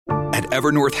At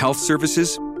Evernorth Health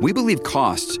Services, we believe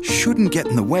costs shouldn't get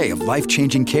in the way of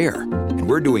life-changing care, and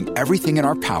we're doing everything in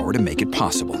our power to make it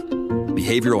possible.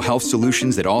 Behavioral health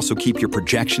solutions that also keep your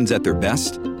projections at their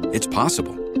best? It's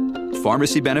possible.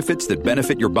 Pharmacy benefits that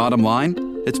benefit your bottom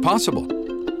line? It's possible.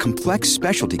 Complex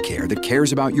specialty care that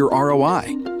cares about your ROI?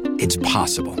 It's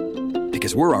possible.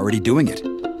 Because we're already doing it.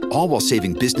 All while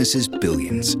saving businesses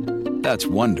billions. That's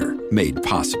Wonder made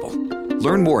possible.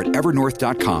 Learn more at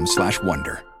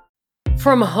evernorth.com/wonder.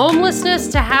 From homelessness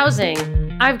to housing,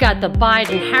 I've got the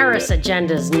Biden-Harris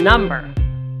agenda's number.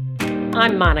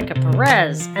 I'm Monica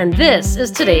Perez, and this is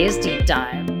today's Deep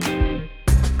Dive.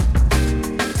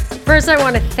 First, I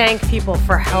want to thank people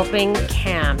for helping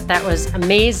Cam. That was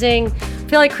amazing. I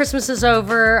feel like Christmas is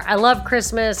over. I love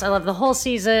Christmas. I love the whole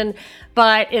season,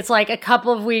 but it's like a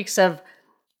couple of weeks of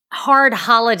hard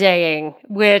holidaying,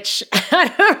 which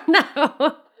I don't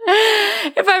know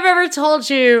if I've ever told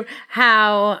you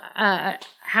how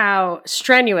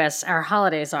strenuous our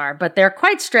holidays are, but they're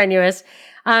quite strenuous.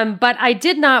 But I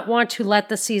did not want to let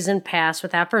the season pass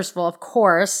without, first of all, of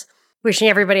course, wishing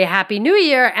everybody a happy new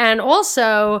year, and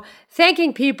also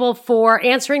thanking people for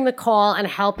answering the call and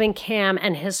helping Cam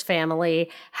and his family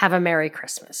have a Merry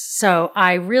Christmas. So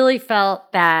I really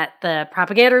felt that the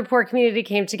Propaganda Report community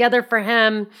came together for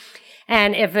him.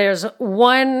 And if there's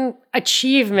one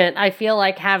achievement I feel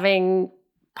like having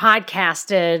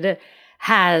podcasted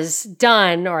has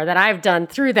done, or that I've done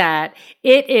through that,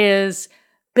 it is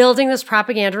building this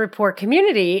Propaganda Report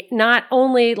community, not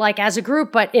only like as a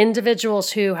group, but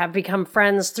individuals who have become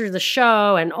friends through the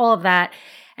show and all of that.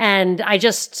 And I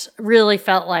just really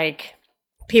felt like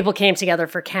people came together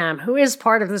for Cam, who is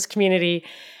part of this community.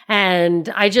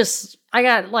 And I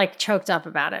got like choked up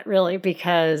about it, really,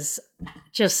 because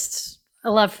I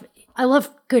love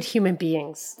good human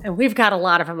beings, and we've got a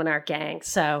lot of them in our gang.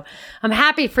 So I'm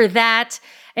happy for that.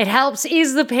 It helps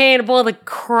ease the pain of all the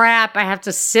crap I have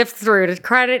to sift through to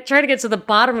try to get to the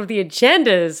bottom of the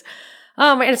agendas.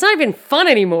 And it's not even fun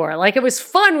anymore. Like, it was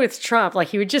fun with Trump. Like,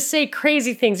 he would just say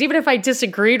crazy things. Even if I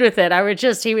disagreed with it,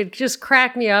 he would just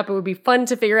crack me up. It would be fun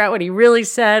to figure out what he really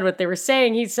said, what they were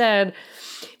saying he said.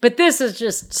 But this is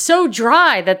just so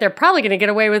dry that they're probably going to get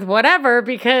away with whatever,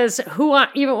 because who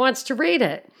even wants to read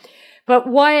it?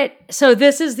 So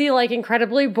this is the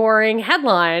incredibly boring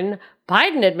headline.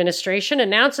 Biden administration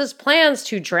announces plans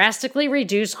to drastically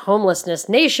reduce homelessness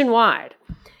nationwide.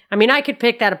 I mean, I could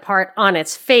pick that apart on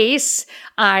its face.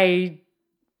 I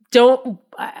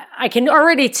can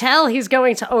already tell he's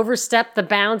going to overstep the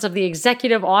bounds of the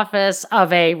executive office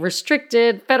of a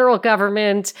restricted federal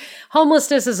government.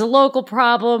 Homelessness is a local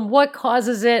problem. What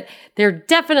causes it? They're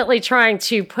definitely trying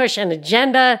to push an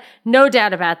agenda. No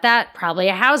doubt about that. Probably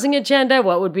a housing agenda.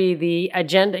 What would be the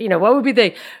agenda?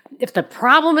 If the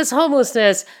problem is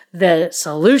homelessness, the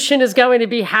solution is going to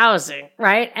be housing,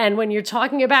 right? And when you're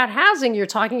talking about housing, you're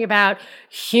talking about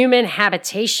human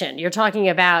habitation. You're talking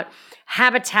about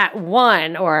Habitat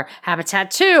 1 or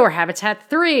Habitat 2 or Habitat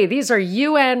 3. These are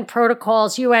UN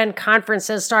protocols, UN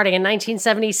conferences starting in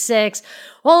 1976,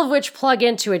 all of which plug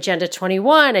into Agenda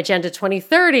 21, Agenda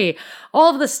 2030,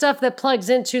 all of the stuff that plugs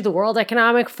into the World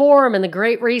Economic Forum and the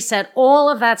Great Reset. All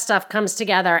of that stuff comes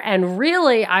together. And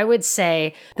really, I would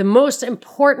say the most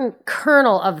important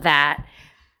kernel of that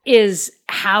is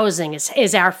housing,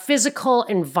 is our physical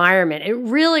environment. It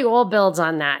really all builds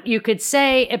on that. You could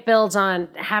say it builds on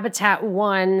Habitat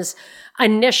 1's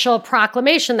initial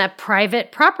proclamation that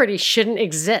private property shouldn't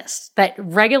exist, that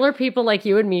regular people like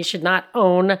you and me should not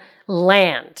own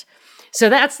land. So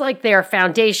that's like their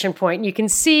foundation point. You can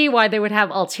see why they would have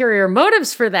ulterior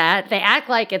motives for that. They act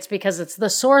like it's because it's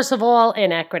the source of all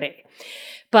inequity.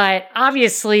 But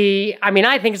obviously, I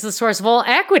think it's the source of all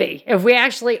equity. If we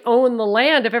actually own the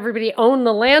land, if everybody owned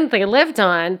the land they lived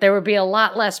on, there would be a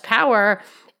lot less power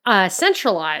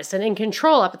centralized and in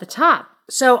control up at the top.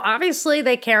 So obviously,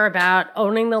 they care about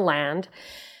owning the land,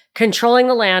 controlling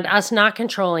the land, us not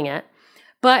controlling it.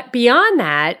 But beyond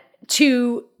that,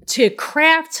 to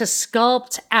craft, to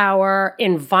sculpt our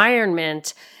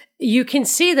environment, you can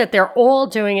see that they're all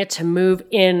doing it to move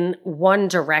in one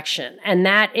direction. And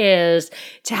that is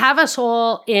to have us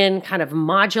all in kind of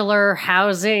modular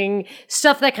housing,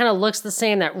 stuff that kind of looks the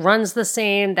same, that runs the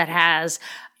same, that has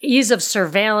ease of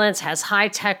surveillance, has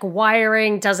high-tech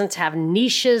wiring, doesn't have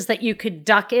niches that you could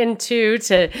duck into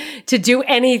to do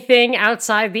anything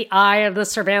outside the eye of the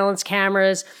surveillance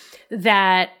cameras,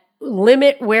 that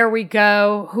limit where we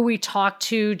go, who we talk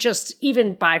to, just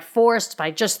even by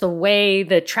just the way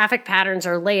the traffic patterns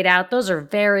are laid out. Those are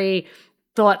very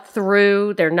thought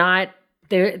through. They're not,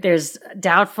 there's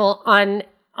doubtful,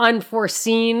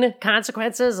 unforeseen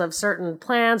consequences of certain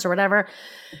plans or whatever.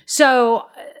 So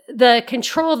the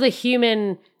control of the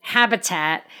human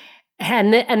habitat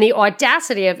and the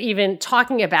audacity of even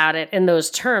talking about it in those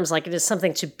terms, like it is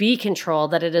something to be controlled,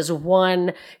 that it is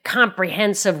one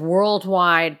comprehensive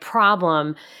worldwide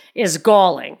problem, is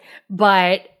galling.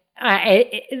 But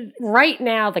right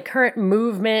now, the current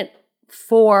movement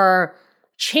for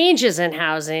changes in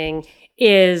housing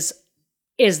is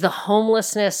the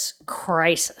homelessness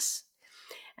crisis.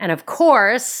 And of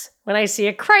course, when I see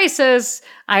a crisis,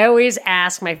 I always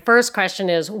ask, my first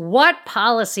question is, what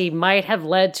policy might have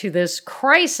led to this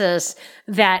crisis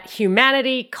that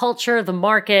humanity, culture, the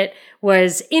market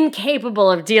was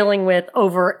incapable of dealing with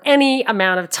over any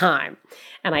amount of time?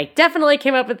 And I definitely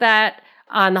came up with that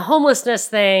on the homelessness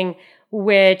thing,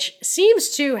 which seems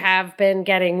to have been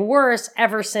getting worse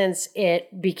ever since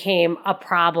it became a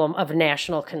problem of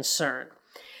national concern.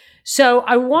 So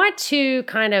I want to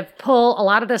kind of pull a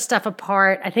lot of this stuff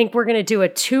apart. I think we're going to do a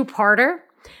two-parter.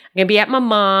 I'm going to be at my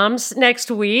mom's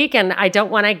next week, and I don't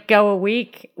want to go a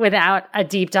week without a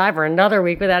deep dive or another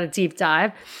week without a deep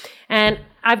dive. And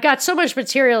I've got so much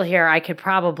material here, I could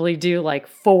probably do like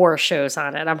 4 shows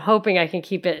on it. I'm hoping I can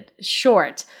keep it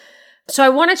short. So I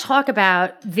want to talk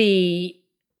about the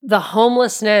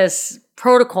homelessness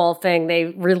protocol thing they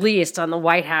released on the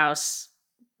White House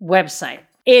website.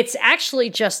 It's actually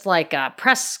just like a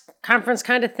press conference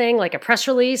kind of thing, like a press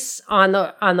release on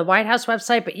the White House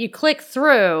website, but you click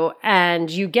through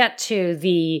and you get to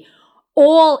the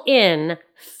all-in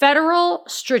federal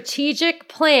strategic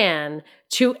plan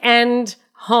to end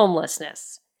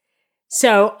homelessness.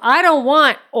 So I don't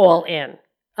want all in.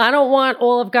 I don't want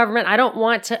all of government. I don't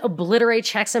want to obliterate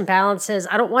checks and balances.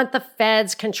 I don't want the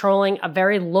feds controlling a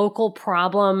very local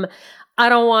problem. I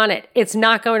don't want it. It's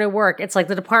not going to work. It's like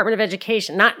the Department of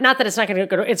Education. Not that it's not going to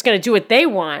go. It's going to do what they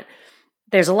want.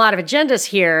 There's a lot of agendas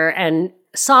here, and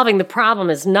solving the problem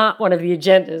is not one of the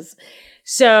agendas.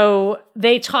 So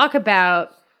they talk about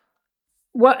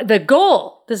what the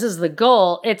goal. This is the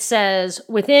goal. It says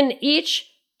within each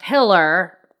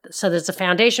pillar. So there's the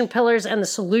foundation pillars and the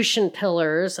solution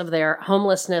pillars of their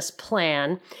homelessness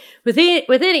plan.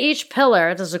 Within each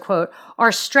pillar, this is a quote,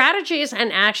 are strategies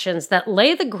and actions that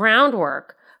lay the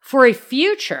groundwork for a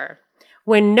future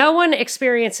when no one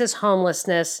experiences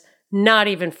homelessness, not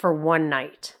even for one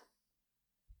night.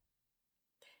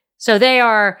 So they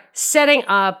are setting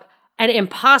up an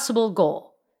impossible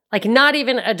goal, like not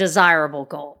even a desirable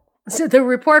goal. So the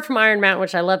report from Iron Mountain,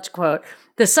 which I love to quote,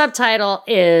 the subtitle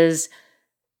is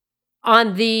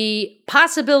on the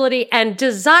possibility and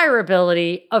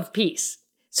desirability of peace.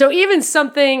 So even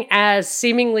something as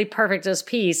seemingly perfect as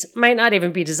peace might not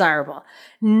even be desirable.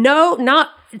 No, not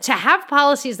to have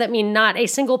policies that mean not a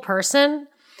single person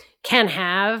can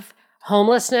have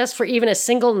homelessness for even a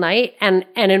single night. And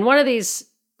in one of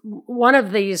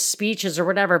these speeches or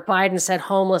whatever, Biden said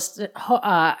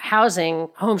housing,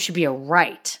 home should be a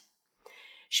right.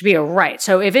 Should be a right.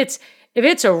 So if it's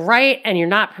a right and you're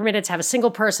not permitted to have a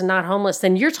single person not homeless,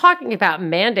 then you're talking about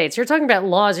mandates. You're talking about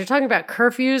laws. You're talking about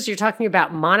curfews. You're talking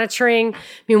about monitoring. I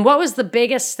mean, what was the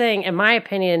biggest thing, in my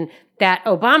opinion, that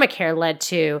Obamacare led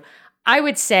to? I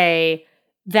would say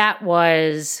that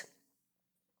was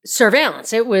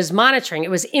surveillance. It was monitoring. It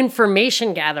was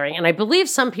information gathering. And I believe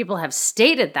some people have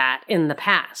stated that in the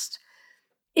past.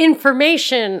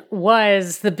 Information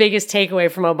was the biggest takeaway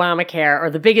from Obamacare, or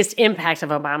the biggest impact of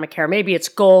Obamacare. Maybe its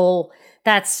goal.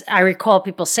 I recall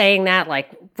people saying that, like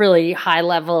really high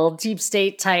level, deep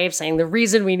state type, saying the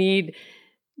reason we need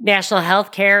national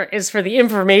health care is for the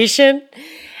information.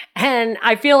 And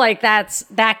I feel like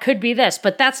that could be this,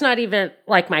 but that's not even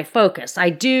like my focus.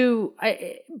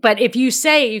 But if you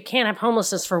say you can't have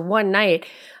homelessness for one night,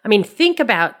 I mean, think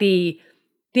about the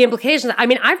implications. I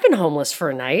mean, I've been homeless for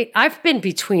a night. I've been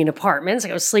between apartments. I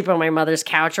go sleep on my mother's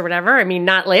couch or whatever. I mean,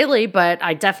 not lately, but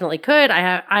I definitely could.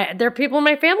 There are people in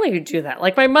my family who do that.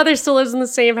 Like my mother still lives in the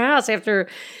same house after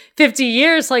 50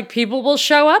 years. Like people will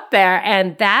show up there,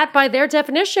 and that by their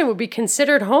definition would be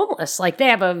considered homeless. Like they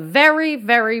have a very,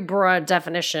 very broad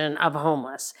definition of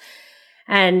homeless.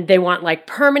 And they want like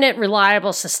permanent,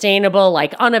 reliable, sustainable,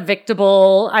 like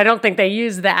unevictable. I don't think they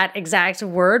use that exact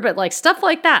word, but like stuff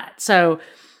like that. So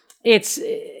they're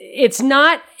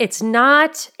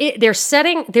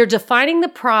defining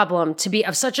the problem to be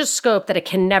of such a scope that it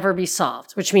can never be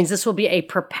solved, which means this will be a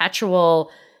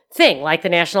perpetual thing, like the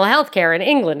national health care in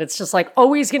England. It's just like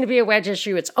always going to be a wedge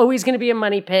issue. It's always going to be a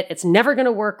money pit. It's never going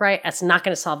to work right. It's not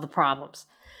going to solve the problems.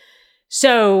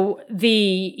 So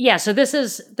this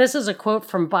is a quote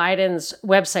from Biden's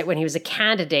website when he was a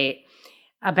candidate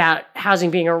about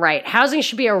housing being a right. Housing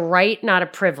should be a right, not a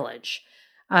privilege.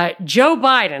 Joe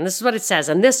Biden, this is what it says,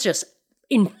 and this just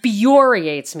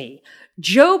infuriates me.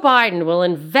 Joe Biden will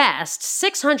invest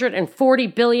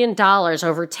 $640 billion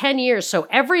over 10 years so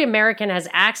every American has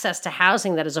access to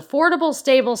housing that is affordable,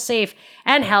 stable, safe,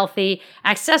 and healthy,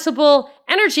 accessible,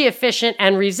 energy efficient,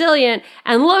 and resilient,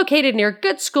 and located near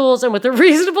good schools and with a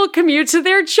reasonable commute to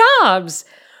their jobs.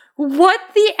 What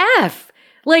the F?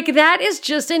 Like, that is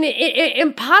just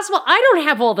impossible. I don't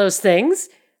have all those things.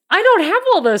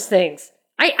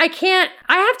 I can't,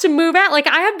 I have to move out. Like,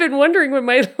 I have been wondering when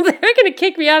they're going to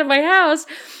kick me out of my house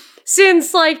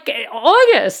since like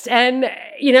August. And,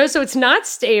 so it's not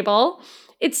stable.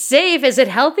 It's safe. Is it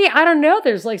healthy? I don't know.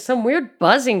 There's like some weird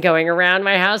buzzing going around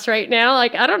my house right now.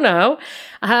 Like, I don't know.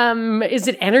 Is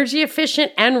it energy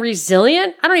efficient and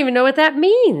resilient? I don't even know what that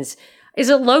means. Is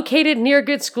it located near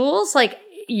good schools? Like,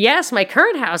 yes, my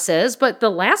current house is, but the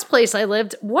last place I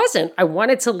lived wasn't. I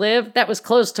wanted to live that was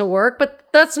close to work, but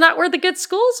that's not where the good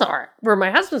schools are, where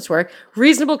my husband's work.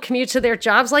 Reasonable commute to their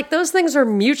jobs, like those things are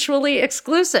mutually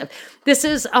exclusive. This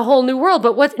is a whole new world.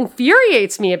 But what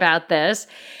infuriates me about this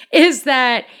is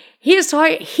that it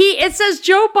says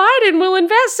Joe Biden will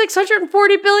invest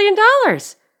 $640 billion.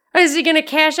 Is he going to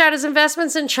cash out his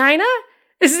investments in China?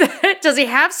 Does he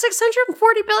have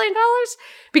 $640 billion?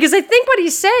 Because I think what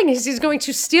he's saying is he's going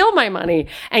to steal my money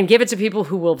and give it to people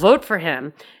who will vote for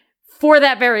him for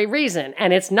that very reason.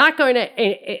 And it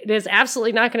is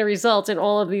absolutely not going to result in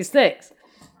all of these things.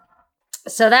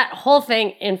 So that whole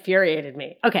thing infuriated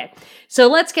me. Okay, so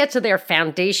let's get to their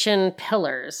foundation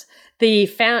pillars. The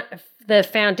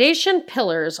foundation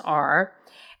pillars are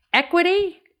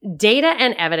equity, data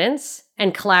and evidence,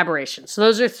 and collaboration. So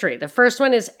those are three. The first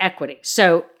one is equity.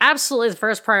 So absolutely the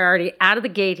first priority out of the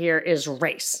gate here is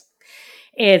race.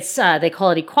 It's they call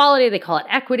it equality, they call it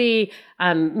equity.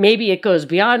 Maybe it goes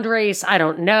beyond race. I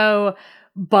don't know.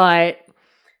 But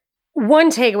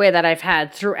one takeaway that I've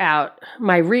had throughout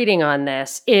my reading on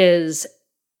this is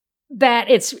that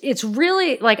it's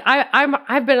really like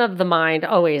I've been of the mind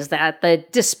always that the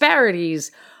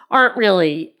disparities aren't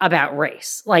really about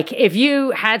race. Like, if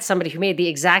you had somebody who made the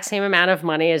exact same amount of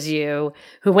money as you,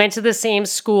 who went to the same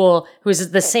school, who's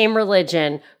the same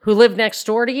religion, who lived next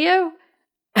door to you,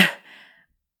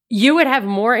 you would have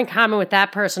more in common with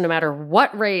that person, no matter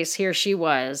what race he or she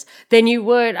was, than you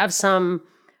would of some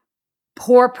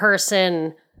poor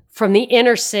person from the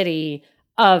inner city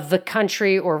of the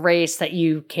country or race that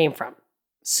you came from.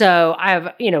 So I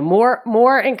have,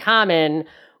 more in common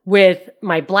with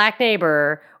my Black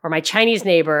neighbor or my Chinese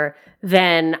neighbor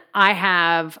than I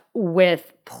have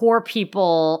with poor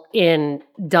people in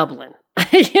Dublin.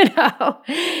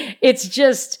 It's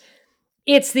just,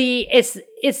 it's the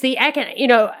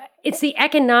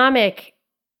economic,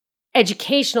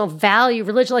 educational value,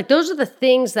 religion. Like, those are the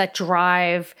things that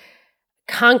drive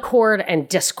concord and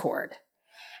discord.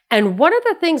 And one of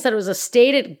the things that was a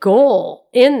stated goal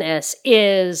in this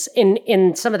is,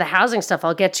 in some of the housing stuff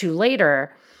I'll get to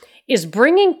later, is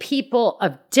bringing people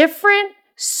of different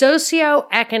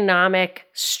socioeconomic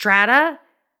strata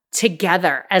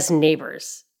together as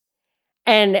neighbors.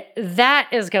 And that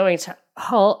is going to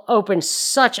open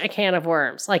such a can of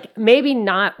worms. Like, maybe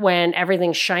not when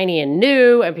everything's shiny and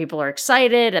new and people are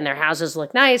excited and their houses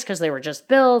look nice because they were just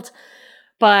built.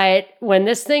 But when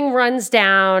this thing runs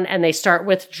down and they start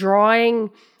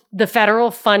withdrawing the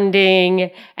federal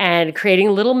funding and creating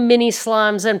little mini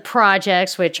slums and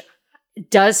projects, which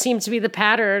does seem to be the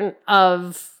pattern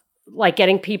of like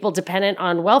getting people dependent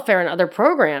on welfare and other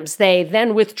programs, they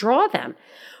then withdraw them,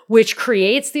 which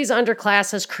creates these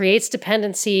underclasses, creates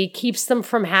dependency, keeps them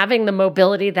from having the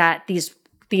mobility that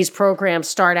these programs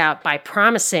start out by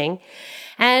promising,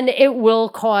 and it will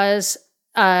cause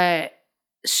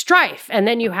strife. And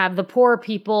then you have the poor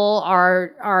people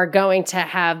are going to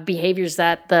have behaviors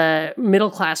that the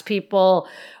middle class people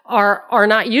are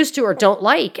not used to or don't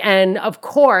like. And of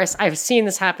course, I've seen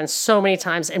this happen so many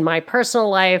times in my personal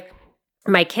life,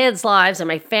 my kids' lives, and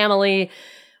my family,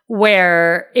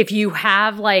 where if you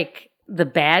have like the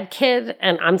bad kid,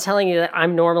 and I'm telling you that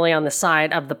I'm normally on the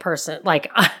side of the person,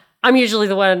 like I'm usually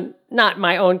the one, not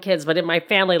my own kids, but in my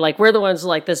family, like we're the ones who,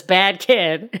 like, this bad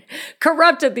kid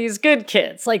corrupted these good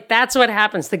kids. Like, that's what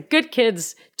happens. The good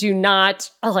kids do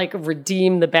not like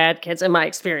redeem the bad kids in my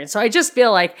experience. So I just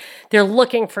feel like they're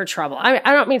looking for trouble. I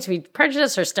don't mean to be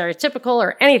prejudiced or stereotypical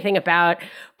or anything about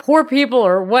poor people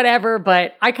or whatever,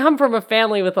 but I come from a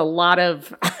family with a lot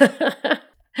of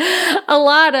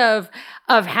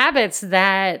habits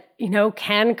that,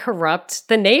 can corrupt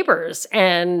the neighbors.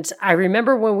 And I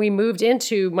remember when we moved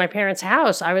into my parents'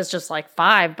 house, I was just like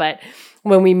 5, but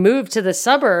when we moved to the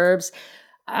suburbs,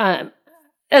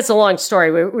 it's a long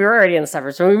story. We were already in the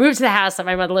suburbs. When we moved to the house that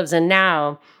my mother lives in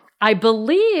now, I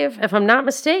believe, if I'm not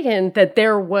mistaken, that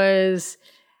there was,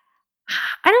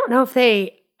 I don't know if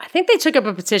I think they took up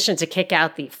a petition to kick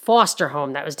out the foster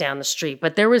home that was down the street,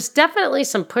 but there was definitely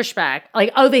some pushback.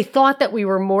 Like, oh, they thought that we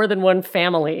were more than one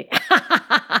family.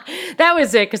 That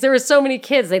was it, because there were so many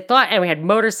kids. They thought, and we had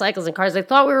motorcycles and cars, they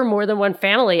thought we were more than one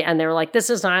family. And they were like,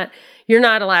 you're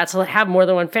not allowed to have more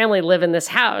than one family live in this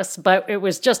house. But it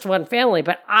was just one family.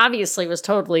 But obviously it was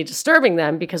totally disturbing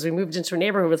them, because we moved into a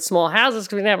neighborhood with small houses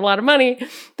because we didn't have a lot of money,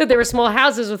 that there were small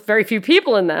houses with very few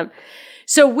people in them.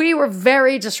 So we were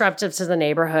very disruptive to the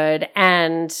neighborhood,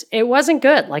 and it wasn't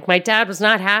good. Like, my dad was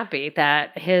not happy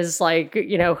that his,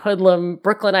 hoodlum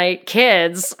Brooklynite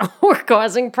kids were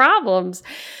causing problems,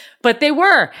 but they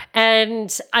were.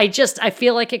 And I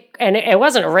feel like it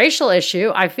wasn't a racial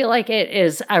issue. I feel like it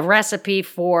is a recipe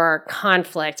for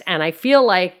conflict, and I feel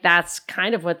like that's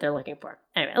kind of what they're looking for.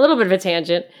 Anyway, a little bit of a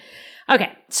tangent.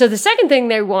 Okay, so the second thing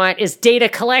they want is data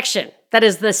collection. That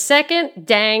is the second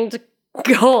danged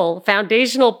goal,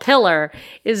 foundational pillar,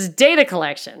 is data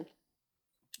collection.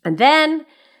 And then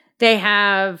they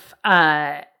have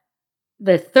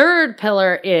the third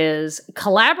pillar is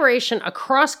collaboration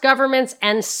across governments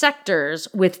and sectors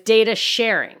with data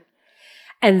sharing.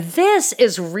 And this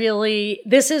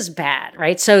is bad,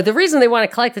 right? So the reason they want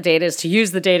to collect the data is to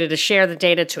use the data, to share the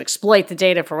data, to exploit the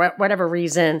data for whatever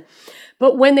reason.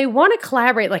 But when they want to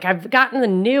collaborate, like, I've gotten a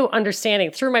new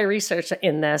understanding through my research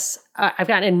in this. I've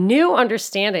gotten a new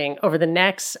understanding of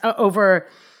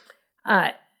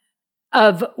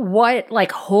what,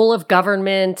 like, whole of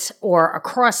government or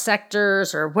across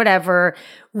sectors or whatever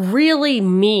really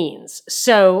means.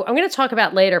 So I'm going to talk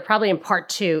about later, probably in part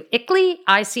 2, ICLEI,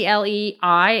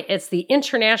 ICLEI. It's the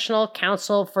International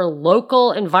Council for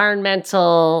Local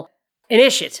Environmental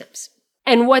Initiatives.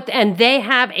 And they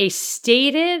have a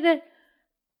stated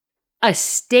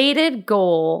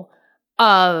goal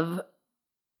of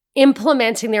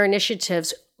implementing their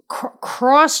initiatives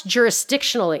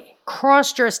cross-jurisdictionally.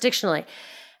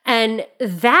 And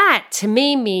that, to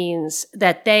me, means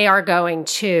that they are going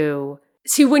to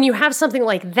see, when you have something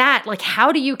like that, like,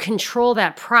 how do you control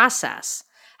that process?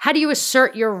 How do you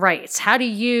assert your rights? How do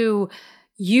you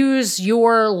use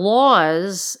your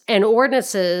laws and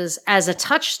ordinances as a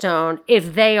touchstone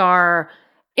if they are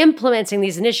implementing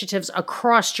these initiatives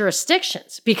across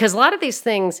jurisdictions? Because a lot of these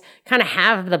things kind of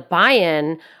have the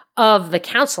buy-in of the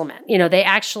councilmen. They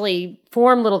actually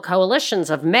form little coalitions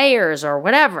of mayors or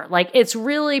whatever. Like, it's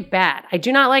really bad. I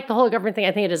do not like the whole government thing.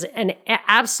 I think it is an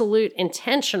absolute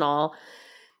intentional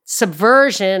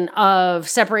subversion of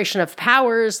separation of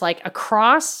powers, like,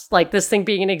 across, like, this thing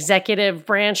being an executive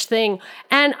branch thing,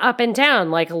 and up and down,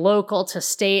 like, local to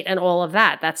state and all of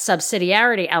that. That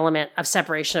subsidiarity element of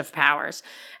separation of powers.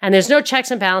 And there's no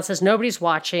checks and balances. Nobody's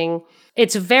watching.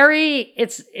 It's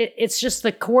just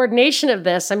the coordination of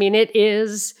this. I mean, it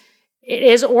is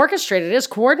orchestrated. It is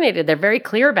coordinated. They're very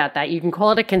clear about that. You can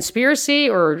call it a conspiracy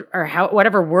or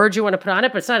whatever word you want to put on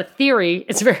it, but it's not a theory.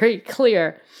 It's very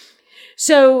clear.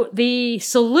 So the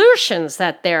solutions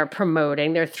that they're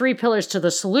promoting, there are 3 pillars to the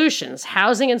solutions: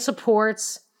 housing and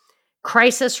supports,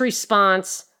 crisis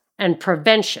response, and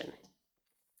prevention.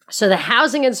 So the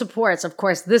housing and supports, of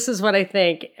course, this is what I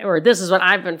think, or this is what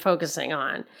I've been focusing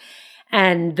on.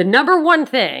 And the number one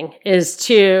thing is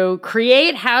to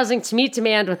create housing to meet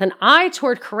demand with an eye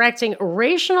toward correcting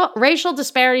racial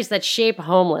disparities that shape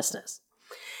homelessness.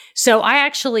 So I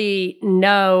actually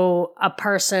know a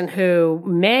person who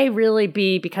may really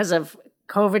be, because of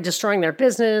COVID destroying their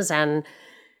business and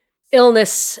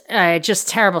illness, just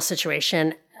terrible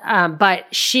situation.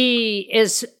 But she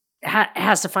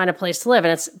has to find a place to live,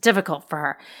 and it's difficult for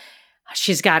her.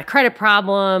 She's got a credit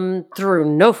problem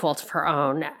through no fault of her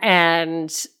own. And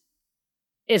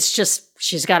it's just,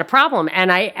 she's got a problem.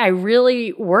 And I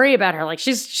really worry about her. Like,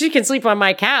 she can sleep on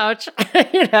my couch,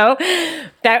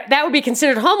 that would be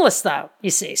considered homeless though, you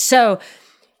see. So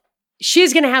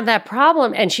she's going to have that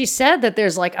problem. And she said that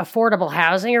there's, like, affordable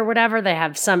housing or whatever. They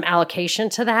have some allocation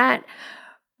to that.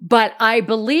 But I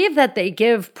believe that they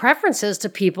give preferences to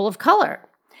people of color.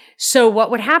 So what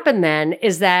would happen then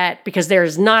is that, because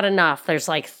there's not enough, there's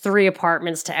like 3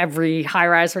 apartments to every high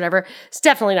rise or whatever, it's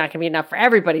definitely not going to be enough for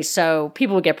everybody. So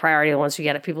people will get priority, the ones who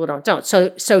get it, people who don't.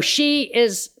 So she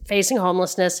is facing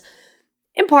homelessness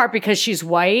in part because she's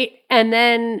white. And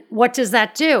then what does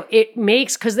that do? It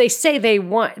makes, because they say they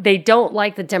don't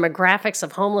like the demographics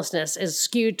of homelessness is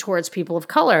skewed towards people of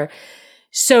color.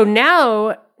 So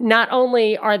now, not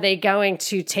only are they going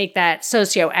to take that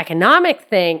socioeconomic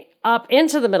thing up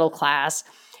into the middle class,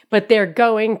 but they're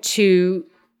going to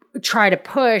try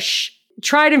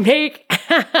to make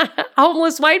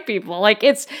homeless white people. Like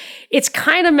it's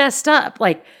kind of messed up.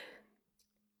 Like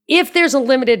if there's a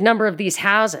limited number of these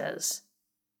houses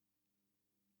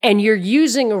and you're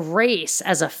using race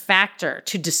as a factor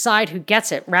to decide who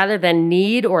gets it rather than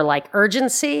need or like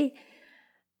urgency,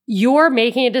 you're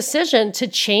making a decision to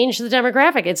change the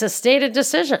demographic. It's a stated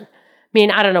decision. I mean,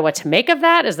 I don't know what to make of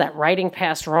that. Is that righting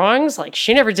past wrongs? Like,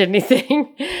 she never did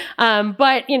anything.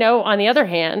 But, on the other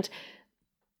hand,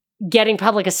 getting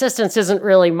public assistance isn't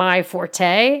really my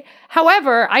forte.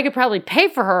 However, I could probably pay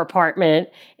for her apartment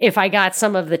if I got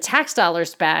some of the tax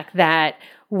dollars back that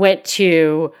went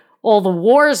to all the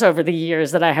wars over the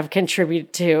years that I have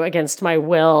contributed to against my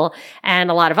will, and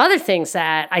a lot of other things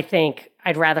that I think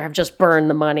I'd rather have just burned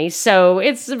the money. So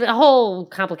it's a whole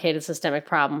complicated systemic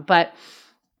problem. But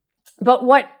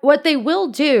what they will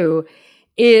do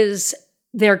is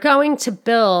they're going to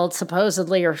build,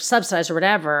 supposedly, or subsidize or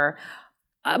whatever,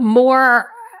 more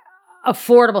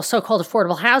affordable, so-called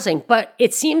affordable housing. But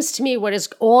it seems to me what is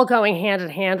all going hand in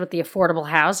hand with the affordable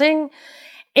housing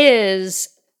is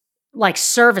like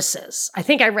services. I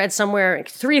think I read somewhere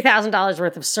 $3,000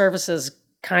 worth of services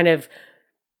kind of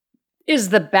is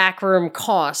the backroom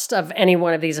cost of any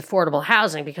one of these affordable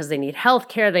housing, because they need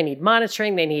healthcare, they need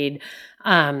monitoring, they need,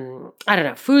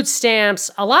 food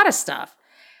stamps, a lot of stuff.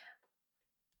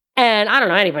 And I don't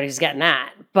know anybody who's getting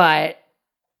that. But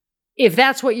if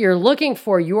that's what you're looking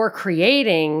for, you're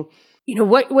creating,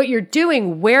 what you're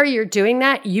doing, where you're doing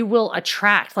that, you will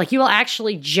attract, like you will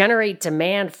actually generate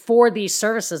demand for these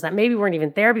services that maybe weren't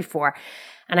even there before.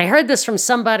 And I heard this from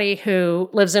somebody who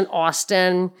lives in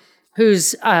Austin,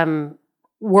 who's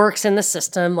works in the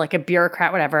system, like a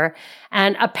bureaucrat, whatever.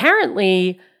 And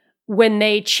apparently when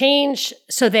they changed,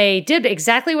 so they did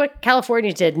exactly what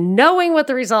California did, knowing what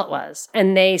the result was,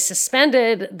 and they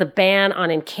suspended the ban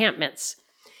on encampments.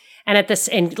 And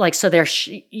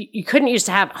you couldn't used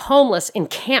to have homeless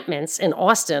encampments in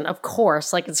Austin, of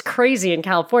course. Like, it's crazy in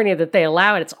California that they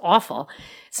allow it. It's awful.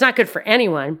 It's not good for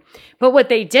anyone. But what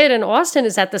they did in Austin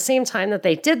is at the same time that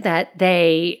they did that,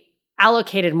 they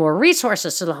allocated more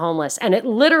resources to the homeless. And it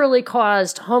literally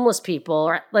caused homeless people,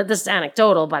 or like, this is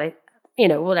anecdotal, but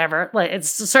whatever. Like, it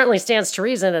certainly stands to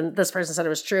reason. And this person said it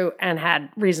was true and had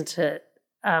reason to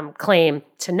claim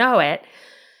to know it,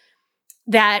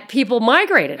 that people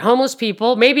migrated. Homeless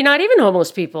people, maybe not even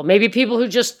homeless people, maybe people who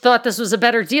just thought this was a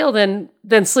better deal than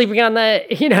sleeping on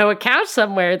a couch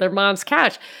somewhere, their mom's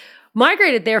couch,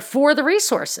 migrated there for the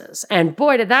resources. And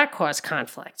boy, did that cause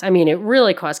conflict. I mean, it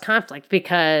really caused conflict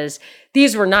because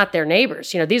these were not their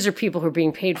neighbors. These are people who are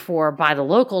being paid for by the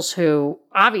locals who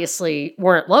obviously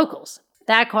weren't locals.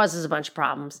 That causes a bunch of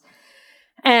problems.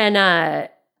 And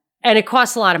it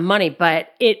costs a lot of money,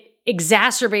 but it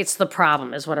exacerbates the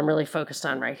problem is what I'm really focused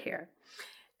on right here.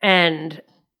 And,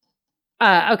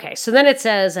 okay, so then it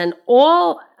says,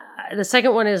 the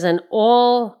second one is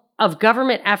all of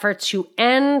government efforts to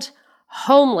end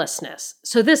homelessness.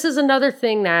 So this is another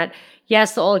thing that,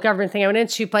 yes, the all government thing I went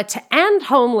into, but to end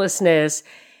homelessness,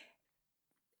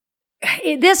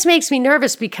 this makes me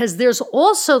nervous because there's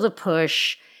also the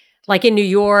push, like in New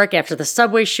York, after the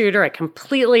subway shooter, I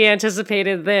completely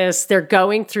anticipated this. They're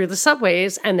going through the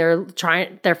subways and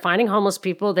they're finding homeless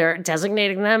people. They're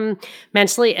designating them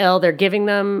mentally ill. They're giving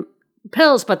them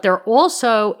pills, but they're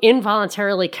also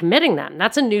involuntarily committing them.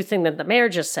 That's a new thing that the mayor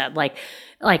just said.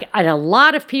 And a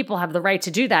lot of people have the right to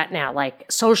do that now,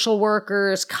 like social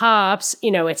workers, cops,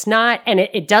 it's not, and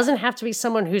it doesn't have to be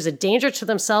someone who's a danger to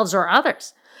themselves or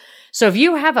others. So if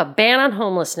you have a ban on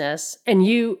homelessness, and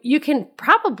you can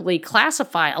probably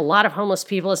classify a lot of homeless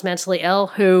people as mentally ill,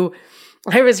 who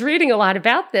I was reading a lot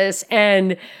about this,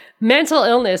 and mental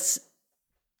illness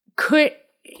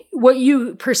what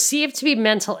you perceive to be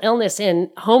mental illness in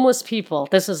homeless people,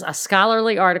 this is a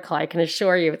scholarly article, I can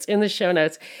assure you, it's in the show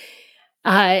notes,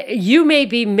 you may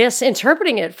be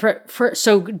misinterpreting it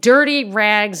so dirty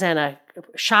rags and a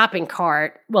shopping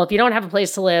cart. Well, if you don't have a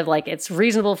place to live, like, it's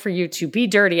reasonable for you to be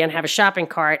dirty and have a shopping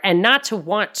cart and not to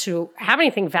want to have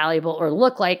anything valuable or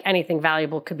look like anything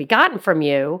valuable could be gotten from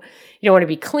you. You don't want to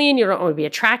be clean. You don't want to be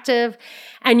attractive.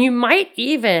 And you might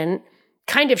even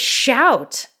kind of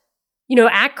shout,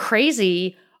 act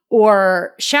crazy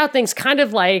or shout things kind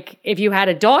of like if you had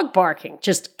a dog barking,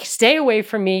 just stay away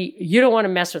from me. You don't want to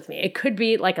mess with me. It could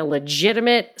be like a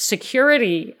legitimate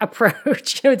security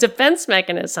approach, defense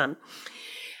mechanism.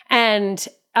 And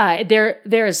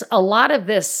there's a lot of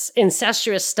this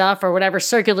incestuous stuff or whatever,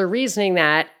 circular reasoning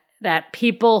that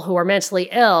people who are mentally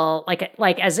ill,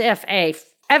 like as if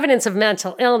evidence of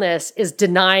mental illness is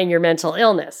denying your mental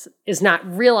illness, is not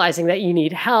realizing that you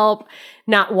need help,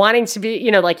 not wanting to be,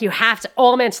 you have to,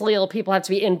 all mentally ill people have to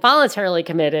be involuntarily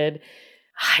committed,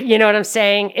 You know what I'm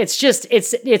saying? It's just,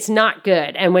 it's not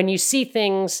good. And when you see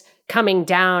things coming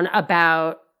down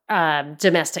about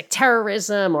domestic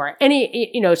terrorism or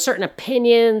any, certain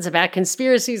opinions about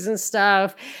conspiracies and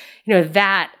stuff,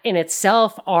 that in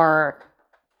itself are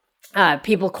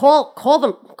people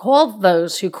call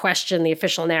those who question the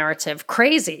official narrative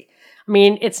crazy. I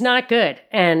mean, it's not good.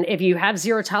 And if you have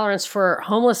zero tolerance for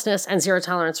homelessness and zero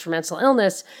tolerance for mental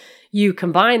illness, you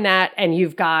combine that and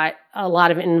you've got a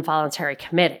lot of involuntary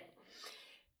committing.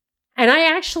 And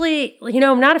I actually,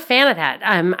 I'm not a fan of that.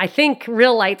 I think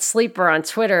Real Light Sleeper on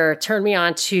Twitter turned me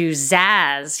on to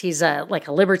Zaz. He's a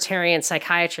libertarian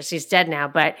psychiatrist. He's dead now,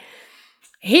 but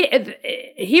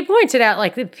he pointed out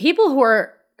like the people who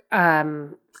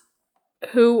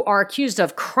are accused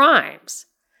of crimes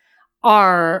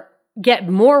get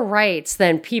more rights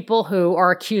than people who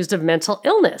are accused of mental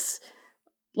illness.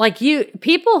 Like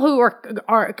people who are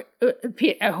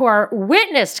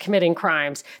witnessed committing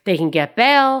crimes, they can get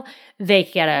bail, they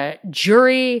get a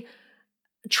jury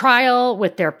trial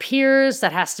with their peers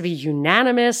that has to be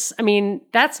unanimous. I mean,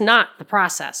 that's not the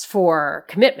process for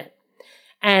commitment.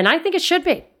 And I think it should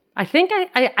be. I think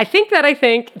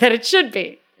that it should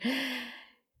be.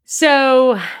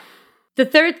 So the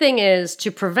third thing is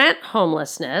to prevent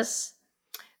homelessness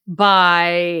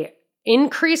by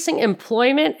increasing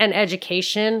employment and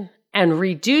education and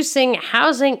reducing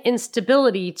housing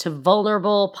instability to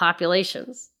vulnerable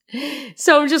populations.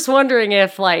 So I'm just wondering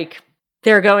if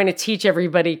they're going to teach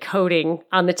everybody coding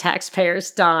on the taxpayer's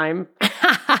dime.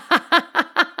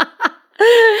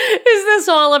 Is this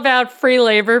all about free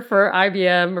labor for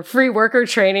IBM or free worker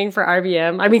training for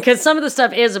IBM? I mean, because some of the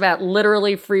stuff is about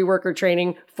literally free worker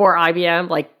training for IBM,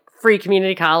 like free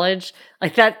community college.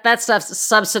 Like that stuff's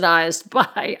subsidized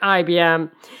by IBM.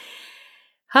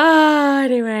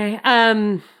 Anyway.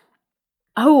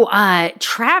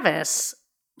 Travis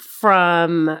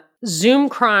from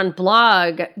Zoomcron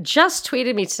blog just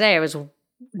tweeted me today. I was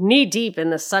knee deep in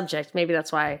this subject. Maybe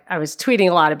that's why I was tweeting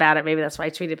a lot about it. Maybe that's why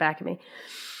he tweeted back at me.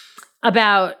 He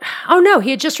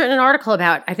had just written an article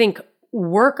about, I think,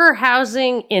 worker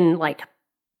housing in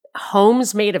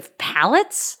homes made of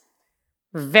pallets.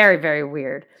 Very, very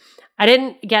weird. I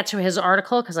didn't get to his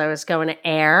article because I was going to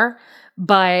air,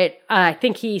 but I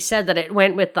think he said that it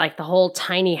went with the whole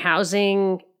tiny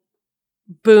housing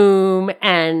boom.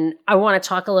 And I want to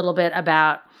talk a little bit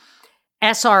about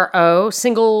SRO,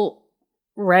 single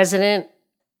resident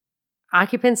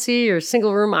occupancy or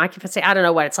single room occupancy. I don't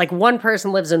know what. It's like one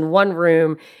person lives in one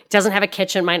room, doesn't have a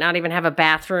kitchen, might not even have a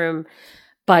bathroom.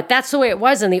 But that's the way it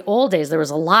was in the old days. There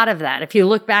was a lot of that. If you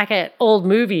look back at old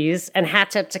movies, and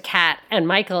hat tip to Kat and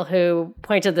Michael, who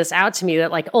pointed this out to me,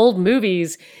 that old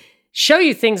movies show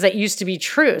you things that used to be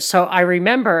true. So I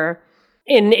remember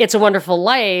in It's a Wonderful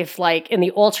Life, in the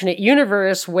alternate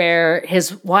universe where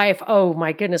his wife, oh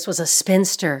my goodness, was a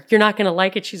spinster. You're not going to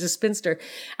like it. She's a spinster.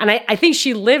 And I think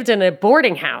she lived in a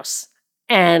boarding house.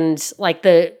 And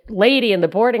the lady in the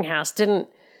boarding house didn't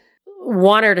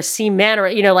want her to see men, or,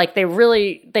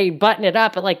 they button it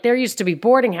up. But there used to be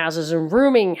boarding houses and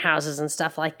rooming houses and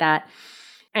stuff like that.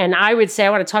 And I would say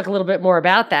I want to talk a little bit more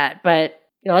about that. But,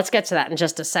 let's get to that in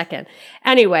just a second.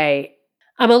 Anyway,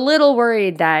 I'm a little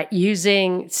worried that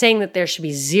saying that there should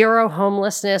be zero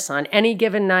homelessness on any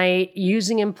given night,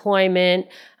 using employment.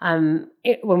 When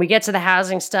we get to the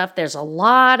housing stuff, there's a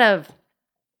lot of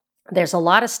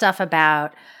stuff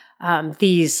about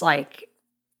these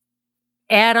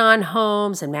add-on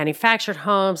homes and manufactured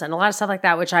homes and a lot of stuff like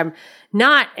that, which I'm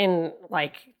not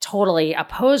totally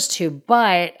opposed to,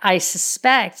 but I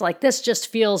suspect this just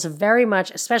feels very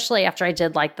much, especially after I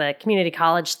did the community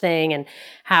college thing and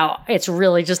how it's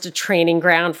really just a training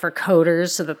ground for coders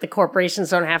so that the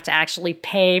corporations don't have to actually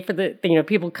pay for the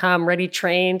people come ready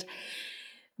trained,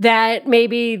 that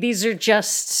maybe these are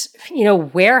just,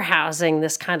 warehousing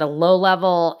this kind of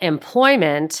low-level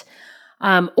employment.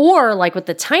 Or with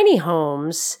the tiny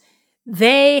homes,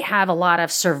 they have a lot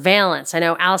of surveillance. I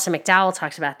know Alison McDowell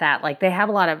talks about that. They have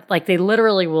a lot of, they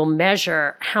literally will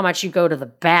measure how much you go to the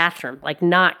bathroom,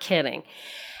 not kidding.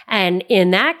 And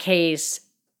in that case,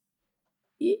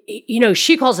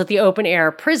 she calls it the open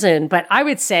air prison, but I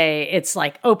would say it's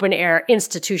open air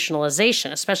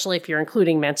institutionalization, especially if you're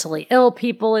including mentally ill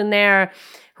people in there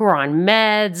who are on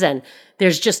meds, and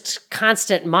there's just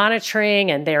constant monitoring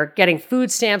and they're getting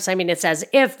food stamps. I mean, it's as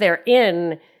if they're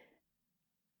in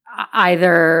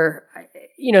either,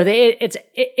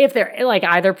 if they're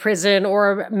either prison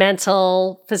or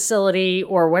mental facility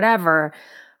or whatever,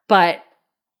 but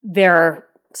they're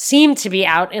seem to be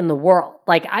out in the world.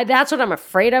 That's what I'm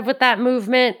afraid of with that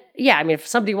movement. Yeah, I mean, if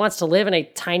somebody wants to live in a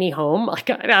tiny home,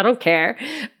 I don't care.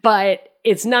 But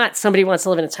it's not somebody wants to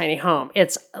live in a tiny home.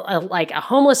 It's like a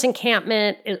homeless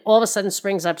encampment. It all of a sudden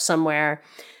springs up somewhere.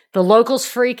 The locals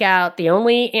freak out. The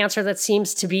only answer that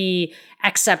seems to be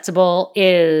acceptable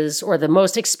is, or the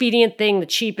most expedient thing, the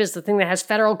cheapest, the thing that has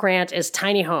federal grant is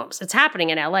tiny homes. It's happening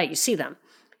in LA. You see them.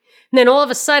 And then all of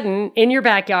a sudden, in your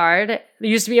backyard, there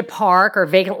used to be a park or a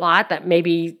vacant lot that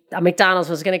maybe a McDonald's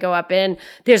was going to go up in.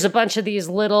 There's a bunch of these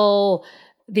little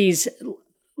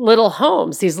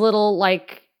homes, these little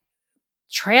like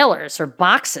trailers or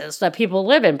boxes that people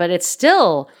live in, but it's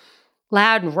still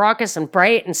loud and raucous and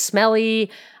bright and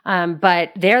smelly.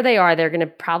 But there they are. They're going to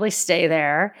probably stay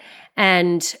there.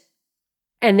 And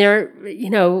they're,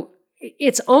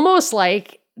 it's almost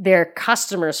like they're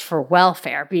customers for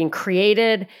welfare being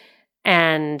created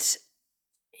and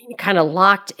kind of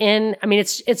locked in. I mean,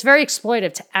 it's very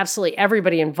exploitive to absolutely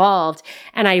everybody involved.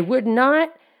 And I would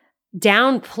not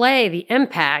downplay the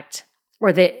impact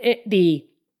or the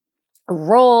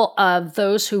role of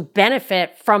those who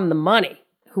benefit from the money,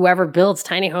 whoever builds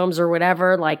tiny homes or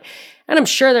whatever. Like, and I'm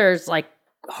sure there's like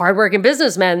hardworking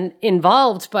businessmen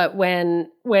involved, but when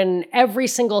every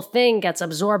single thing gets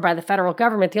absorbed by the federal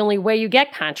government, the only way you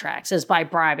get contracts is by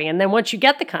bribing. And then once you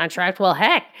get the contract, well,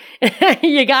 heck,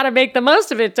 you got to make the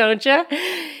most of it, don't you?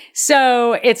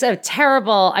 So it's a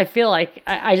terrible, I feel like,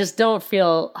 I just don't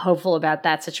feel hopeful about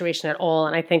that situation at all.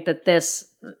 And I think that this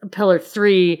Pillar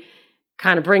 3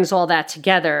 kind of brings all that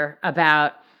together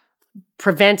about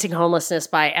preventing homelessness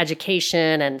by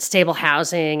education and stable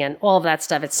housing and all of that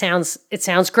stuff. It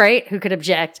sounds great. Who could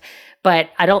object? But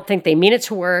I don't think they mean it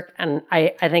to work. And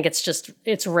I think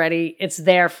it's ready. It's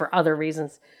there for other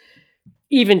reasons,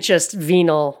 even just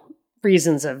venal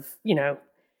reasons of,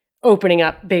 opening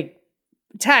up big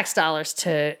tax dollars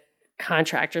to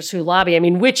contractors who lobby. I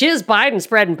mean, which is Biden's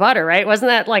bread and butter, right? Wasn't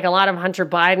that like a lot of Hunter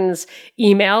Biden's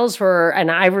emails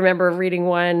and I remember reading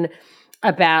one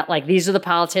about like, these are the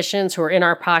politicians who are in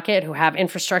our pocket who have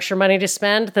infrastructure money to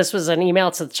spend. This was an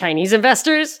email to the Chinese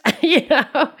investors,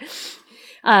 But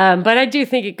I do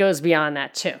think it goes beyond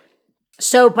that too.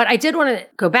 So, but I did want to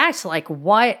go back to like,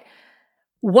 what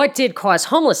did cause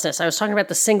homelessness? I was talking about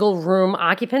the single room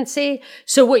occupancy.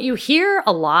 So what you hear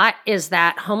a lot is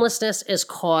that homelessness is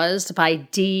caused by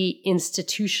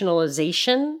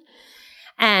deinstitutionalization.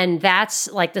 And that's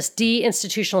like this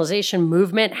deinstitutionalization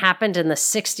movement happened in the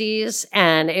 60s.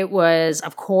 And it was,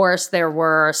 of course, there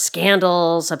were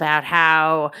scandals about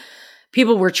how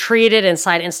people were treated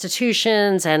inside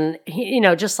institutions and,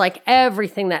 just like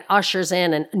everything that ushers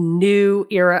in a new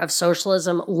era of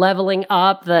socialism, leveling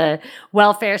up the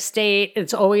welfare state.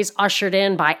 It's always ushered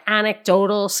in by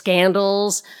anecdotal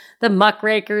scandals, the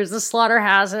muckrakers, the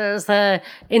slaughterhouses, the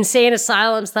insane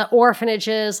asylums, the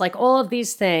orphanages, like all of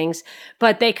these things.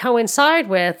 But they coincide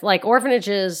with like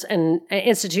orphanages and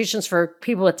institutions for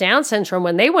people with Down syndrome.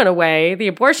 When they went away, the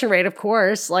abortion rate, of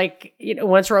course, like,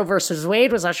 once Roe versus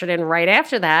Wade was ushered in right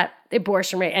after that, the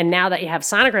abortion rate, and now that you have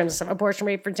sonograms and stuff, abortion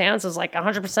rate for Downs is like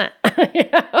 100%.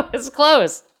 It's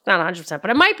close. Not 100%,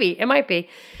 but it might be.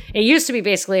 It used to be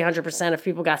basically 100% if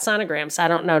people got sonograms. I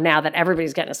don't know now that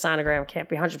everybody's getting a sonogram. It can't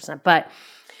be 100%. But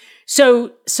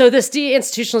so this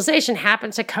deinstitutionalization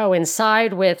happened to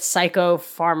coincide with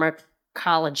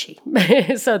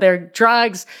psychopharmacology. So they're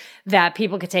drugs that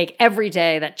people could take every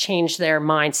day that change their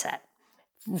mindset,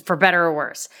 for better or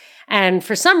worse. And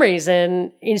for some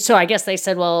reason, so I guess they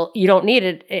said, well, you don't need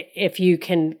it if you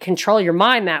can control your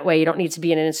mind that way. You don't need to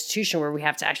be in an institution where we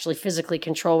have to actually physically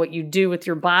control what you do with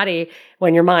your body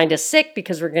when your mind is sick,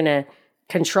 because we're going to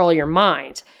control your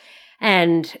mind.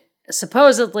 And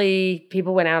supposedly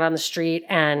people went out on the street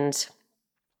and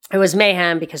it was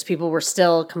mayhem because people were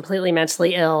still completely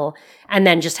mentally ill and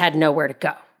then just had nowhere to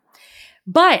go.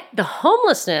 But the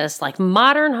homelessness, like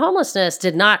modern homelessness,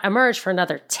 did not emerge for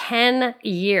another 10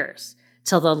 years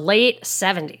till the late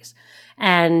 70s.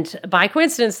 And by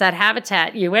coincidence, that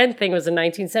Habitat UN thing was in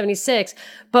 1976.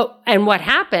 And what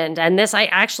happened, and this I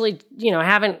actually, I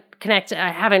haven't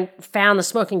found the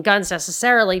smoking guns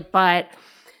necessarily, but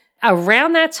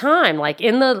around that time, like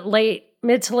in the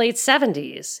mid to late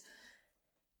 70s,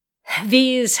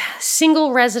 these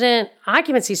single resident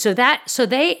occupancies, so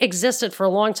they existed for a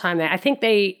long time. I think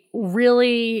they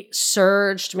really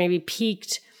surged, maybe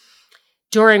peaked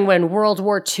during when World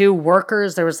War II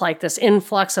workers, there was like this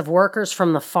influx of workers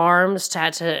from the farms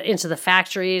into the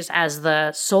factories as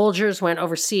the soldiers went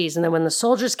overseas. And then when the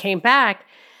soldiers came back,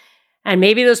 and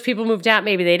maybe those people moved out,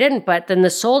 maybe they didn't, but then the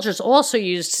soldiers also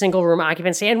used single room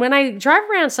occupancy. And when I drive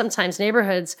around sometimes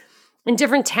neighborhoods in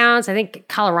different towns, I think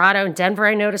Colorado and Denver,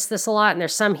 I noticed this a lot, and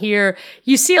there's some here,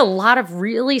 you see a lot of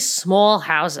really small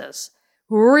houses,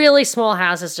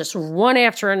 just one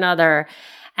after another.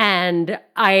 And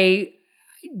I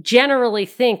generally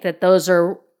think that those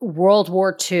are World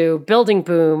War II building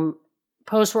boom,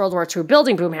 post-World War II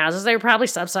building boom houses. They were probably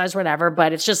subsidized, whatever,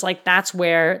 but it's just like that's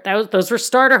where, those were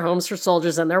starter homes for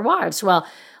soldiers and their wives. Well,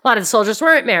 a lot of the soldiers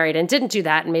weren't married and didn't do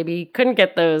that and maybe couldn't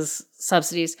get those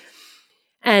subsidies.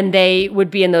 And they would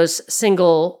be in those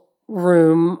single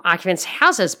room occupants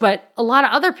houses. But a lot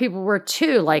of other people were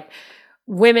too, like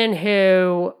women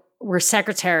who were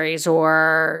secretaries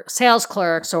or sales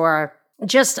clerks or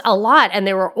just a lot. And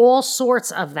there were all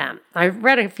sorts of them. I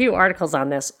read a few articles on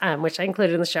this, which I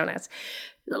included in the show notes.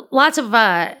 Lots of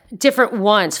different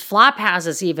ones, flop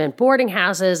houses even, boarding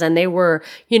houses. And they were,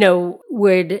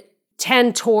 would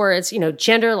tend towards,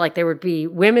 gender, like there would be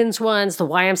women's ones. The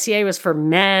YMCA was for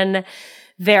men.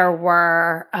 There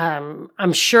were,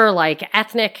 I'm sure, like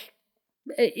ethnic,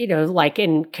 like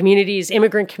in communities,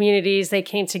 immigrant communities, they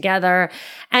came together.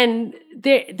 And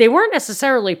they weren't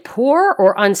necessarily poor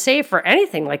or unsafe or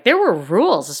anything. Like there were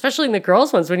rules, especially in the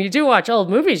girls' ones. When you do watch old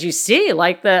movies, you see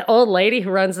like the old lady who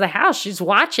runs the house, she's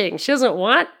watching. She doesn't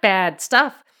want bad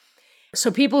stuff. So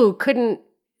people who couldn't,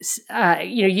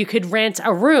 you could rent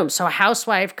a room. So a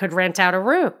housewife could rent out a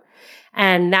room.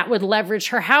 And that would leverage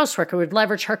her housework. It would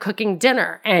leverage her cooking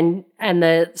dinner. And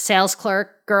the sales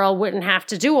clerk girl wouldn't have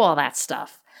to do all that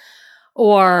stuff.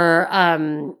 Or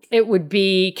it would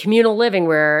be communal living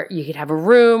where you could have a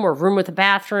room or room with a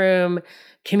bathroom,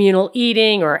 communal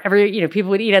eating, or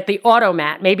people would eat at the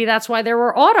automat. Maybe that's why there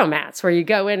were automats where you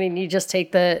go in and you just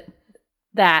take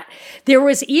that. There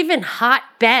was even hot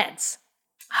beds.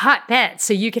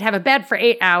 So you could have a bed for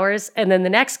 8 hours and then the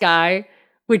next guy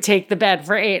would take the bed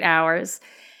for 8 hours.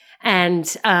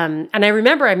 And I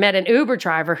remember I met an Uber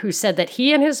driver who said that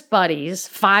he and his buddies,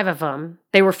 5 of them,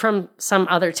 they were from some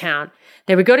other town.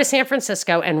 They would go to San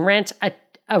Francisco and rent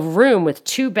a room with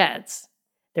 2 beds.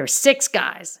 There were 6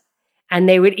 guys. And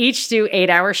they would each do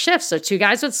 8-hour shifts. So 2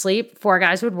 guys would sleep, 4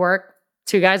 guys would work,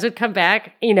 2 guys would come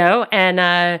back,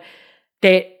 and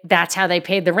that's how they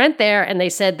paid the rent there. And they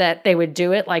said that they would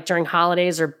do it like during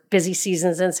holidays or busy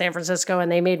seasons in San Francisco,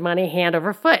 and they made money hand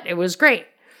over foot. It was great.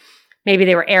 Maybe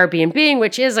they were Airbnb,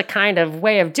 which is a kind of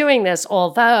way of doing this,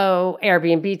 although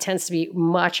Airbnb tends to be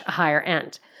much higher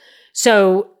end.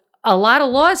 So a lot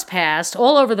of laws passed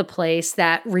all over the place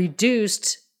that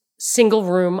reduced single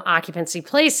room occupancy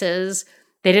places.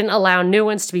 They didn't allow new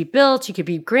ones to be built. You could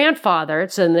be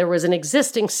grandfathered. So then there was an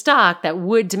existing stock that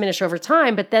would diminish over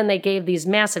time, but then they gave these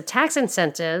massive tax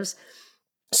incentives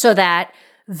so that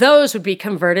those would be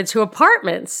converted to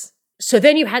apartments. So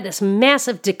then you had this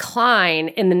massive decline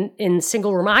in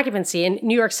single room occupancy. In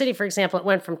New York City, for example, it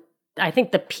went from, I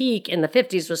think the peak in the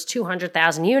 50s was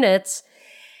 200,000 units.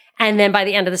 And then by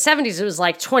the end of the 70s, it was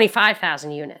like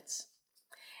 25,000 units.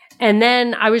 And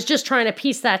then I was just trying to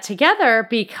piece that together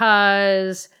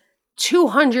because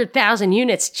 200,000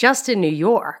 units just in New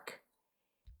York.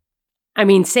 I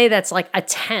mean, say that's like a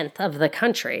tenth of the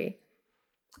country.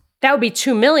 That would be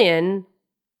 2 million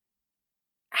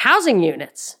housing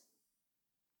units.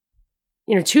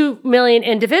 2 million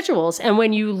individuals. And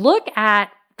when you look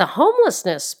at the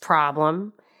homelessness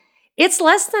problem, it's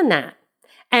less than that.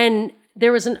 And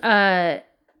there was a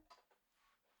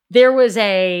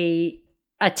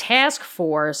task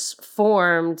force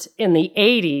formed in the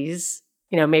 80s,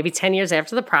 maybe 10 years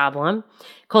after the problem,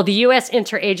 called the U.S.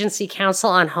 Interagency Council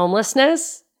on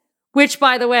Homelessness, which,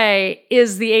 by the way,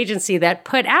 is the agency that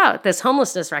put out this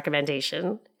homelessness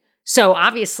recommendation. So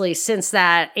obviously, since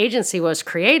that agency was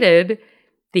created,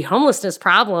 the homelessness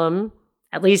problem,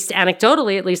 at least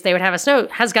anecdotally, at least they would have us know,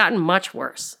 has gotten much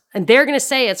worse. And they're going to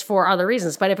say it's for other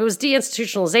reasons. But if it was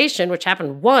deinstitutionalization, which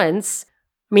happened once,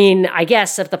 I mean, I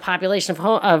guess if the population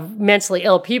of mentally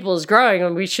ill people is growing,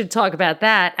 and we should talk about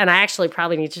that. And I actually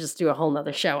probably need to just do a whole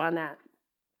nother show on that.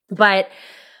 But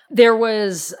there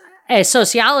was a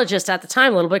sociologist at the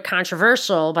time, a little bit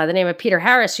controversial, by the name of Peter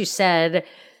Harris, who said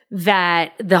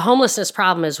that the homelessness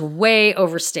problem is way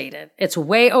overstated. It's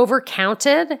way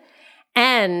overcounted.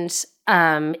 And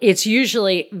it's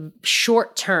usually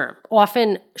short-term,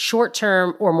 often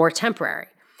short-term or more temporary.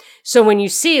 So when you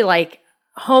see like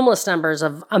homeless numbers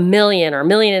of 1 million or 1.5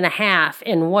 million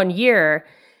in 1 year,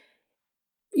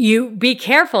 you be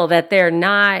careful that they're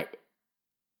not,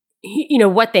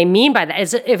 what they mean by that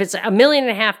is if it's 1.5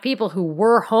 million people who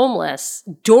were homeless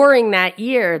during that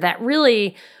year, that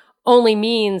really only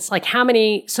means like how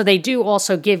many, so they do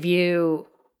also give you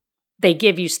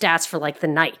stats for like the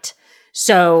night.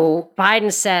 So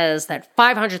Biden says that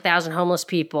 500,000 homeless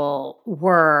people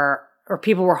were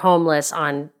homeless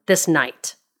on this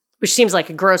night, which seems like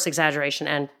a gross exaggeration.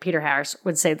 And Peter Harris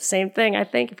would say the same thing, I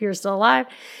think, if he were still alive.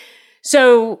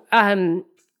 So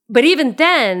But even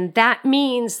then, that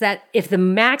means that if the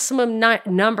maximum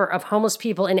number of homeless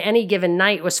people in any given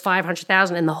night was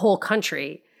 500,000 in the whole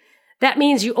country, that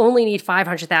means you only need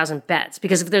 500,000 beds.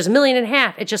 Because if there's 1.5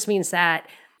 million, it just means that,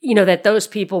 that those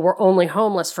people were only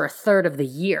homeless for a third of the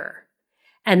year.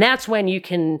 And that's when you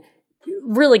can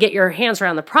really get your hands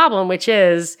around the problem, which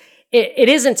is it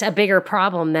isn't a bigger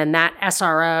problem than that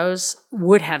SROs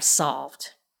would have solved.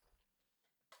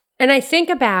 And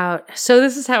so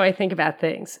this is how I think about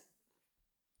things.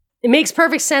 It makes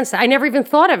perfect sense that I never even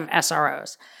thought of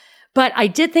SROs. But I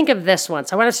did think of this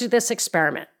once. I want to do this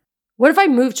experiment. What if I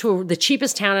moved to the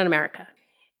cheapest town in America?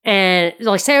 And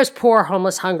say I was poor,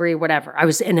 homeless, hungry, whatever. I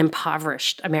was an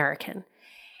impoverished American.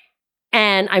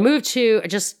 And I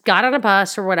just got on a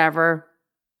bus or whatever,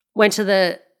 went to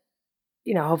the,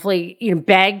 hopefully,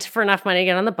 begged for enough money to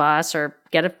get on the bus or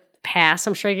get a pass.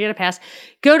 I'm sure you get a pass.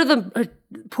 Go to the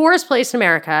poorest place in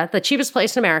America, the cheapest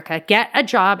place in America, get a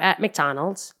job at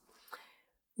McDonald's,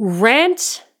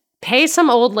 pay some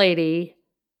old lady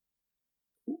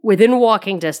within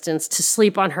walking distance to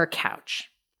sleep on her couch,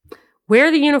 wear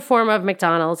the uniform of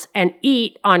McDonald's, and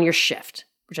eat on your shift,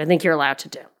 which I think you're allowed to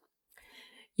do.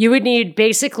 You would need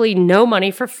basically no money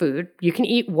for food. You can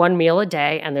eat one meal a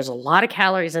day, and there's a lot of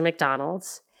calories in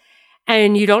McDonald's.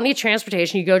 And you don't need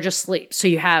transportation. You go just sleep. So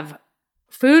you have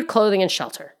food, clothing, and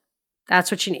shelter. That's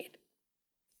what you need.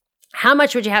 How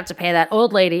much would you have to pay that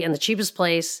old lady in the cheapest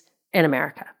place in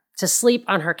America to sleep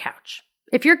on her couch?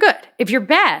 If you're good. If you're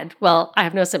bad, well, I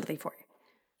have no sympathy for you.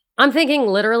 I'm thinking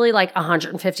literally like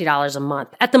 $150 a month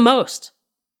at the most.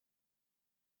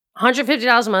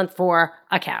 $150 a month for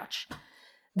a couch.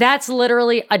 That's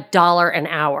literally $1 an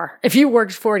hour if you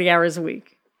worked 40 hours a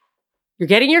week. You're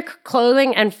getting your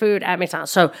clothing and food at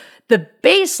McDonald's. So the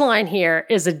baseline here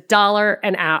is $1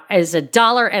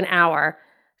 an hour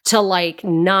to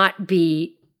not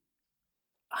be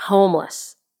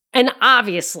homeless. And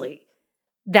obviously,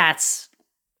 that's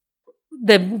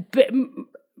the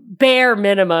bare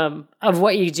minimum of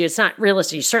what you do. It's not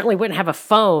realistic. You certainly wouldn't have a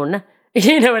phone.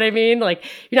 You know what I mean?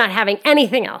 You're not having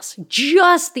anything else.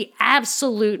 Just the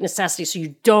absolute necessity so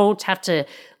you don't have to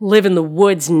live in the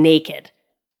woods naked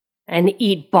and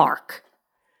eat bark.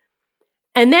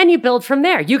 And then you build from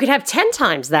there. You could have 10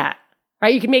 times that,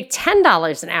 right? You could make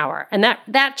 $10 an hour. And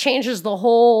that changes the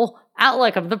whole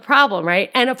outlook of the problem,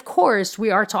 right? And of course, we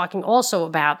are talking also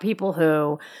about people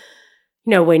who,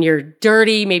 when you're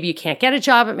dirty, maybe you can't get a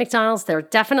job at McDonald's. There are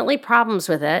definitely problems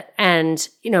with it. And,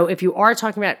 if you are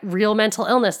talking about real mental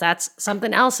illness, that's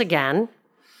something else again.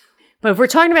 But if we're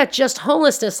talking about just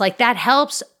homelessness, that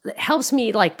helps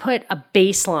me put a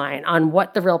baseline on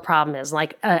what the real problem is.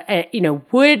 Would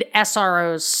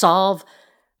SROs solve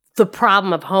the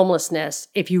problem of homelessness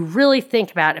if you really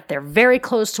think about if they're very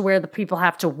close to where the people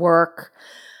have to work,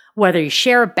 whether you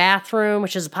share a bathroom,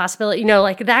 which is a possibility,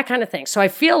 that kind of thing. So I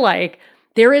feel like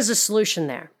there is a solution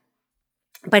there.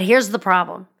 But here's the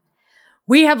problem.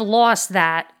 We have lost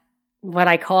that, what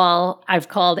I've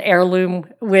called heirloom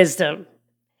wisdom.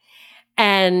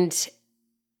 And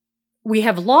we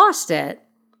have lost it.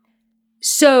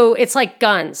 So it's like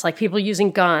guns, like people using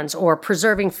guns or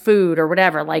preserving food or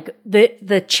whatever.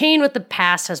 The chain with the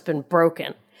past has been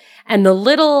broken. And the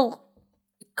little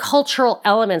cultural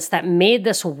elements that made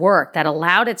this work, that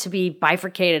allowed it to be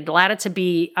bifurcated, allowed it to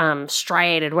be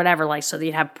striated, whatever, so that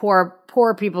you'd have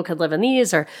poor people could live in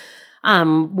these, or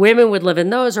women would live in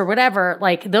those, or whatever,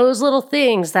 those little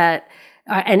things that,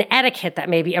 an etiquette that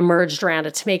maybe emerged around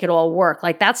it to make it all work,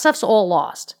 that stuff's all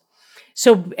lost.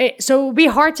 So it would be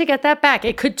hard to get that back.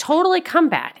 It could totally come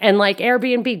back. And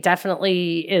Airbnb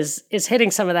definitely is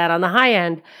hitting some of that on the high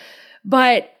end.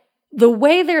 But the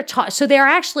way so they're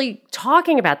actually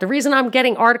talking about, the reason I'm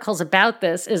getting articles about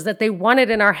this is that they want it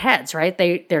in our heads, right?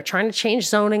 They're trying to change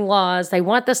zoning laws. They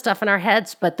want this stuff in our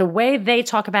heads. But the way they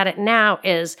talk about it now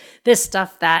is this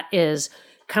stuff that is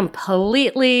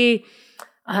completely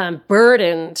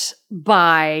burdened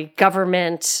by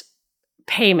government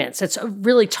payments. It's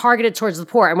really targeted towards the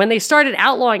poor. And when they started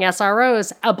outlawing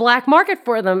SROs, a black market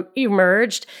for them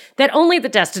emerged that only the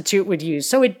destitute would use.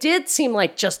 So it did seem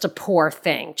like just a poor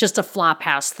thing, just a flop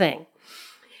house thing.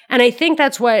 And I think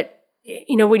that's what,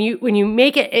 when you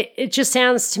make it just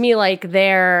sounds to me like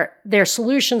their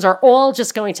solutions are all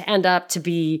just going to end up to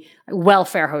be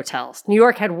welfare hotels. New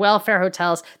York had welfare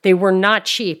hotels. They were not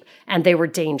cheap and they were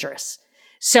dangerous.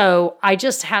 So I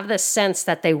just have this sense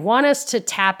that they want us to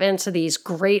tap into these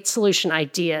great solution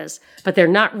ideas, but they're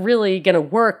not really going to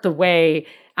work the way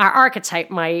our archetype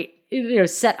might,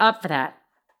 set up for that.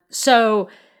 So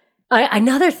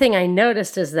another thing I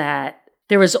noticed is that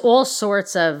there was all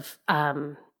sorts of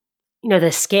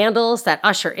the scandals that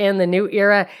usher in the new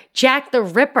era. Jack the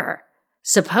Ripper,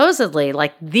 supposedly,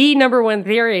 like the number one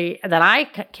theory that I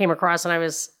came across when I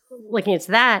was looking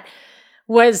into that,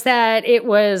 was that it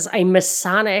was a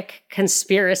Masonic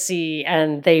conspiracy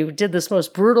and they did this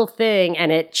most brutal thing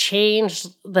and it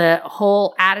changed the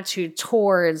whole attitude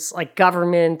towards like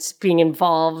government being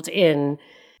involved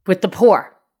with the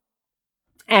poor.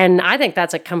 And I think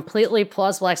that's a completely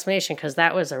plausible explanation because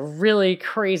that was a really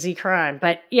crazy crime.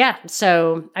 But yeah,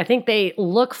 so I think they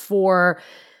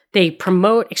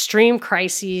promote extreme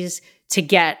crises to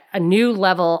get a new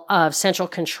level of central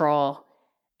control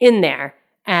in there.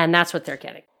 And that's what they're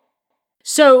getting.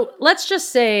 So let's just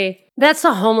say that's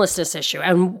the homelessness issue.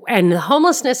 And the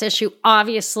homelessness issue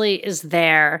obviously is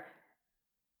there,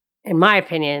 in my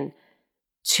opinion,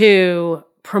 to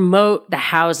promote the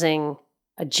housing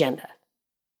agenda,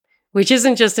 which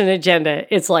isn't just an agenda.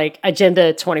 It's like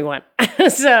Agenda 21.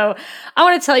 So I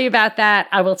want to tell you about that.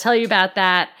 I will tell you about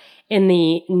that in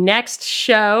the next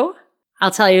show. I'll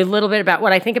tell you a little bit about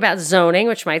what I think about zoning,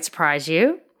 which might surprise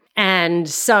you, and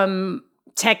some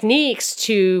techniques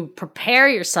to prepare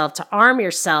yourself, to arm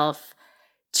yourself,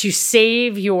 to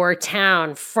save your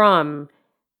town from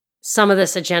some of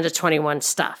this Agenda 21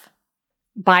 stuff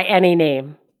by any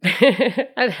name.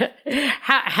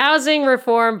 Housing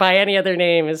reform by any other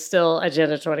name is still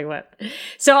Agenda 21.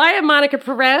 So I am Monica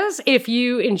Perez. If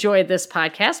you enjoyed this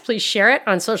podcast, please share it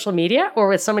on social media or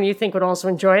with someone you think would also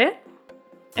enjoy it.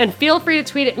 And feel free to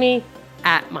tweet at me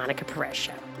at Monica Perez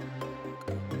Show.